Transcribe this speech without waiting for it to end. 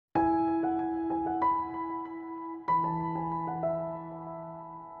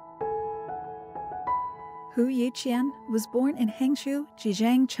Hu Yi Tian was born in Hangzhou,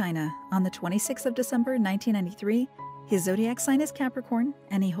 Zhejiang, China on the 26th of December 1993. His zodiac sign is Capricorn,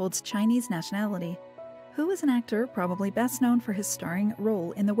 and he holds Chinese nationality. Hu is an actor probably best known for his starring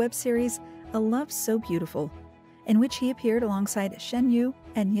role in the web series A Love So Beautiful, in which he appeared alongside Shen Yu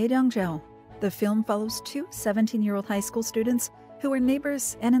and Ye Dongzhao. The film follows two 17-year-old high school students who are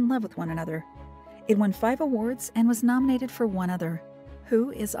neighbors and in love with one another. It won 5 awards and was nominated for 1 other.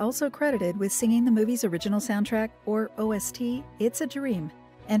 Hu is also credited with singing the movie's original soundtrack, or OST, It's a Dream,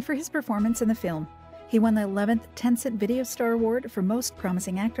 and for his performance in the film. He won the 11th Tencent Video Star Award for Most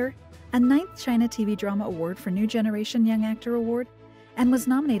Promising Actor, a 9th China TV Drama Award for New Generation Young Actor Award, and was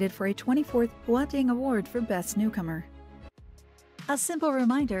nominated for a 24th Huating Award for Best Newcomer. A simple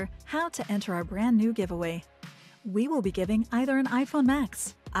reminder how to enter our brand new giveaway. We will be giving either an iPhone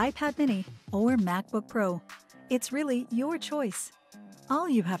Max, iPad Mini, or MacBook Pro. It's really your choice. All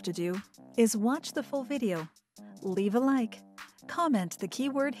you have to do is watch the full video, leave a like, comment the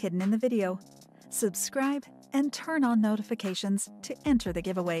keyword hidden in the video, subscribe, and turn on notifications to enter the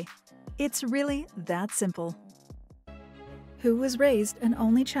giveaway. It's really that simple. Hu was raised an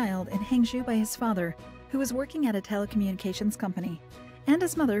only child in Hangzhou by his father, who was working at a telecommunications company, and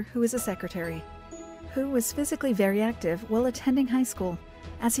his mother, who is a secretary. Hu was physically very active while attending high school,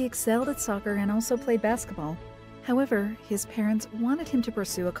 as he excelled at soccer and also played basketball. However, his parents wanted him to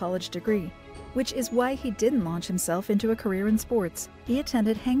pursue a college degree, which is why he didn't launch himself into a career in sports. He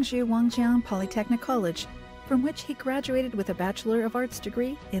attended Hangzhou Wangjiang Polytechnic College, from which he graduated with a Bachelor of Arts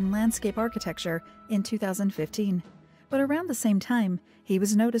degree in Landscape Architecture in 2015. But around the same time, he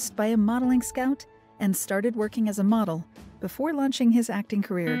was noticed by a modeling scout and started working as a model before launching his acting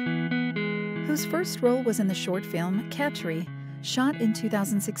career. Hu's first role was in the short film Catchery, shot in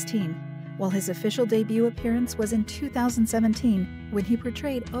 2016. While his official debut appearance was in 2017 when he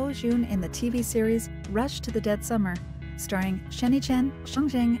portrayed Oh Jun in the TV series Rush to the Dead Summer, starring Shen Yichen, Sheng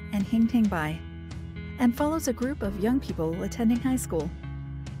Zheng, and Hing Ting Bai, and follows a group of young people attending high school.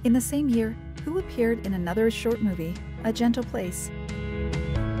 In the same year, Hu appeared in another short movie, A Gentle Place.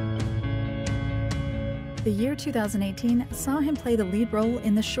 The year 2018 saw him play the lead role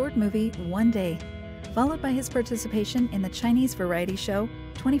in the short movie One Day, followed by his participation in the Chinese variety show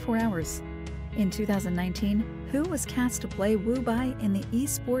 24 Hours. In 2019, Hu was cast to play Wu Bai in the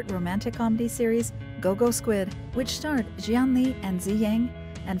e-sport romantic comedy series Go Go Squid, which starred Jian Li and Zi Yang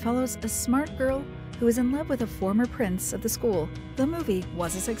and follows a smart girl who is in love with a former prince of the school. The movie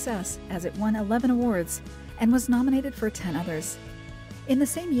was a success as it won 11 awards and was nominated for 10 others. In the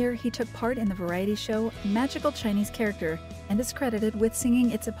same year, he took part in the variety show Magical Chinese Character and is credited with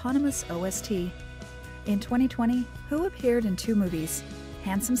singing its eponymous OST. In 2020, Hu appeared in 2 movies,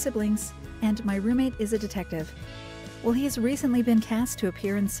 Handsome Siblings and My Roommate is a Detective. While he has recently been cast to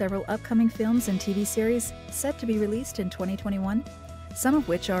appear in several upcoming films and TV series set to be released in 2021, some of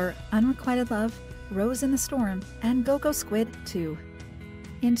which are Unrequited Love, Rose in the Storm, and Go Go Squid 2.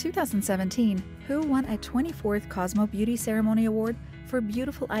 In 2017, Hu won a 24th Cosmo Beauty Ceremony Award for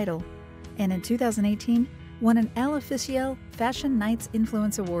Beautiful Idol, and in 2018 won an Elle Officielle Fashion Nights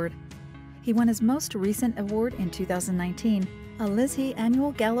Influence Award. He won his most recent award in 2019, a Liz He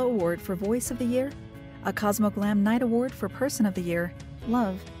Annual Gala Award for Voice of the Year, a Cosmo Glam Night Award for Person of the Year,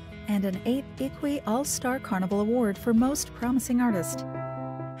 Love, and an 8th Iqui All-Star Carnival Award for Most Promising Artist.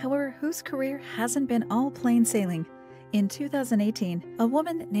 However, Hu's career hasn't been all plain sailing. In 2018, a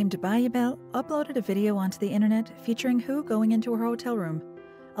woman named Bai Yibel uploaded a video onto the internet featuring Hu going into her hotel room.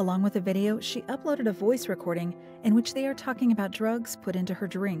 Along with the video, she uploaded a voice recording in which they are talking about drugs put into her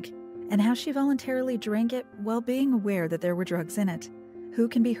drink, and how she voluntarily drank it while being aware that there were drugs in it. Hu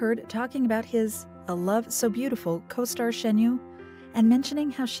can be heard talking about his A Love So Beautiful co-star Shen Yu, and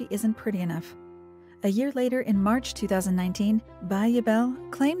mentioning how she isn't pretty enough. A year later, in March 2019, Bai Yibel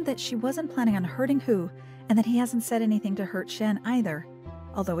claimed that she wasn't planning on hurting Hu, and that he hasn't said anything to hurt Shen either,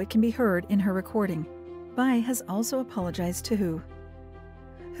 although it can be heard in her recording. Bai has also apologized to Hu.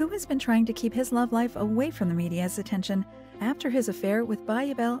 Hu has been trying to keep his love life away from the media's attention after his affair with Bai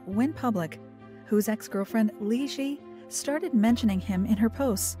Yibel went public. Hu's ex-girlfriend Li Ji started mentioning him in her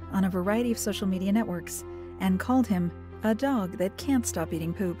posts on a variety of social media networks and called him a dog that can't stop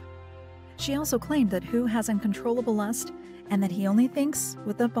eating poop. She also claimed that Hu has uncontrollable lust and that he only thinks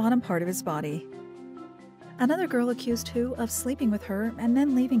with the bottom part of his body. Another girl accused Hu of sleeping with her and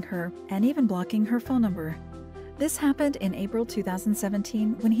then leaving her and even blocking her phone number. This happened in April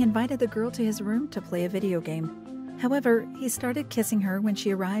 2017 when he invited the girl to his room to play a video game. However, he started kissing her when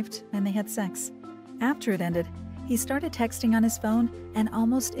she arrived and they had sex. After it ended, he started texting on his phone and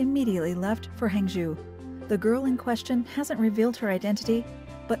almost immediately left for Hangzhou. The girl in question hasn't revealed her identity,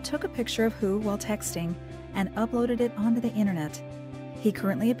 but took a picture of Hu while texting and uploaded it onto the internet. He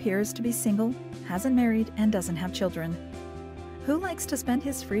currently appears to be single, hasn't married, and doesn't have children. Hu likes to spend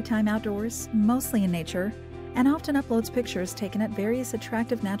his free time outdoors, mostly in nature, and often uploads pictures taken at various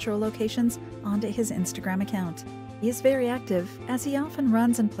attractive natural locations onto his Instagram account. He is very active, as he often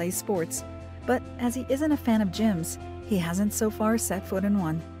runs and plays sports, but as he isn't a fan of gyms, he hasn't so far set foot in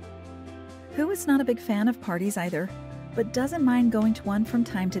one. Hu is not a big fan of parties either, but doesn't mind going to one from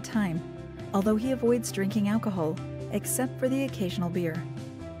time to time, although he avoids drinking alcohol, except for the occasional beer.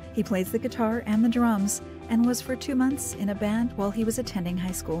 He plays the guitar and the drums, and was for 2 months in a band while he was attending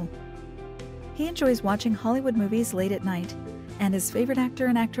high school. He enjoys watching Hollywood movies late at night, and his favorite actor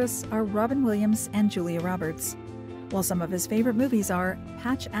and actress are Robin Williams and Julia Roberts, while some of his favorite movies are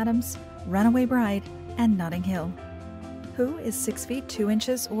Patch Adams, Runaway Bride, and Notting Hill. Hu is 6 feet 2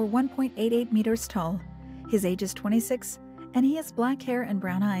 inches or 1.88 meters tall. His age is 26, and he has black hair and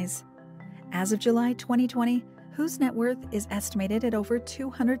brown eyes. As of July 2020, Hu's net worth is estimated at over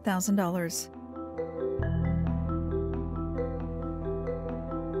 $200,000.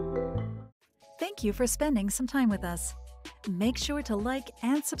 Thank you for spending some time with us. Make sure to like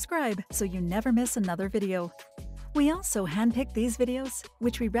and subscribe so you never miss another video. We also handpick these videos,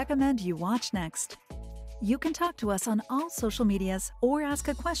 which we recommend you watch next. You can talk to us on all social medias or ask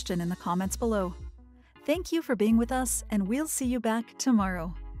a question in the comments below. Thank you for being with us, and we'll see you back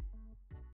tomorrow.